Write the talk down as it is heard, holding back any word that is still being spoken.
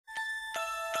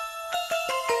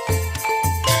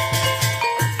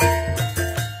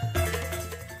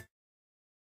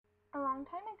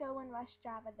West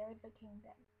Java there was a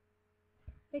kingdom.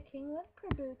 The king was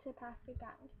Prabu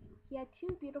Tipasigang. He had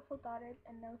two beautiful daughters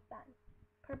and no sons.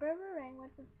 Prabu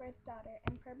was his first daughter,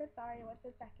 and Purbasari was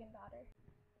his second daughter.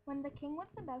 When the king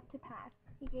was about to pass,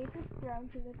 he gave his throne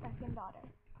to the second daughter,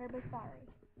 Purbasari.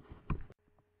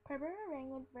 Prabu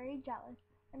was very jealous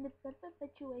and discussed the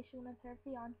situation with her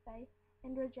fiancé,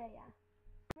 Indrajaya.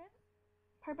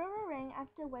 Prabu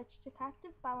asked a witch to cast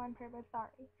a spell on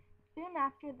Purbasari. Soon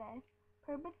after this,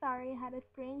 Purbasari had a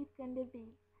strange skin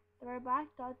disease. There were black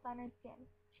dots on her skin.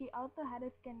 She also had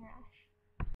a skin rash.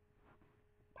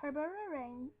 Prabu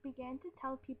began to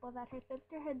tell people that her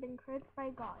sister had been cursed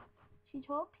by God. She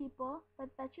told people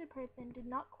that such a person did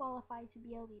not qualify to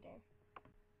be a leader.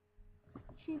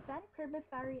 She sent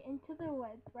Purbasari into the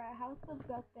woods where a house was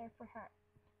built there for her.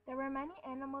 There were many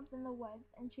animals in the woods,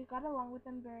 and she got along with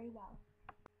them very well.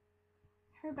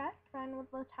 Her best friend was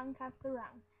Latang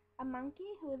Kasarang, a monkey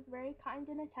who was very kind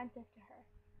and attentive to her.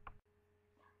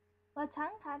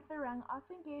 Latang Kasarang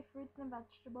often gave fruits and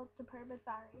vegetables to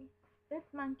Purbasari. This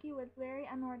monkey was very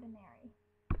unordinary.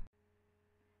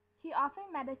 He often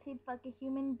meditates like a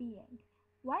human being.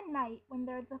 One night, when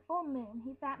there was a full moon,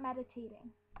 he sat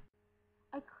meditating.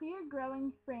 A clear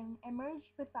growing spring emerged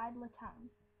beside Latang.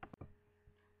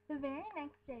 The very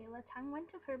next day, Latang went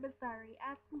to Purbasari,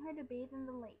 asking her to bathe in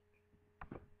the lake.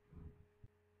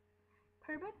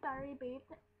 Purbasari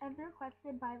bathed as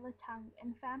requested by Latang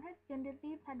and found her skin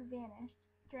disease had vanished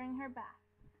during her bath.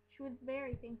 She was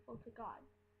very thankful to God.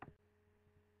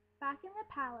 Back in the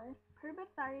palace,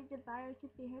 Purbasari desired to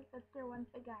see her sister once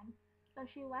again, so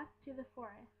she left to the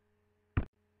forest.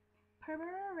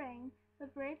 Purbasari was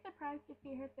very surprised to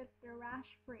see her sister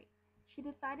rash-free. She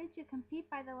decided to compete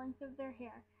by the length of their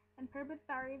hair, and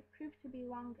Purbasari's proved to be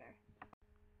longer.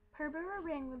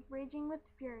 Purbasari was raging with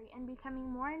fury and becoming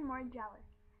more and more jealous.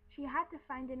 She had to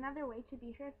find another way to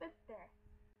beat her sister.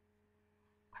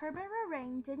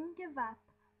 Purbasari didn't give up,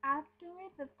 asking her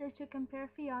sister to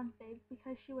compare fiancés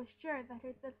because she was sure that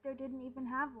her sister didn't even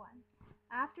have one.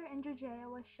 After Indrajaya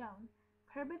was shown,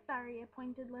 Purbasari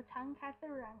appointed Latang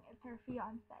Kasarang as her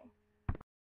fiancé.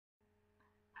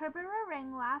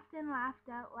 Purbasari laughed and laughed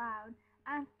out loud,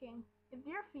 asking, "Is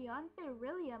your fiancé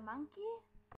really a monkey?"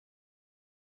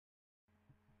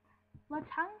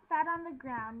 Latang sat on the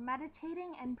ground,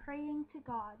 meditating and praying to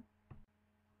God.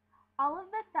 All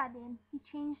of a sudden, he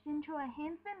changed into a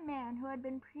handsome man who had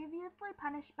been previously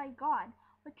punished by God,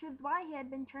 which was why he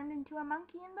had been turned into a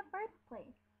monkey in the first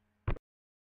place.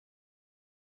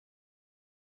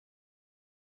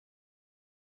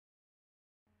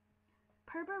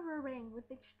 Purbasari was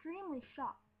extremely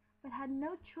shocked, but had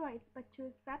no choice but to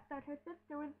accept that her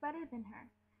sister was better than her.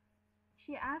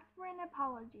 She asked for an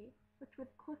apology, which was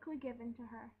quickly given to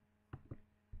her.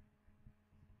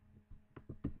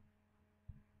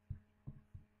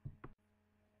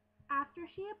 After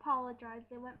she apologized,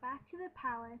 they went back to the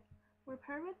palace, where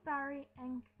Purbasari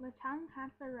and Latang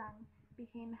Kasarang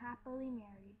became happily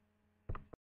married.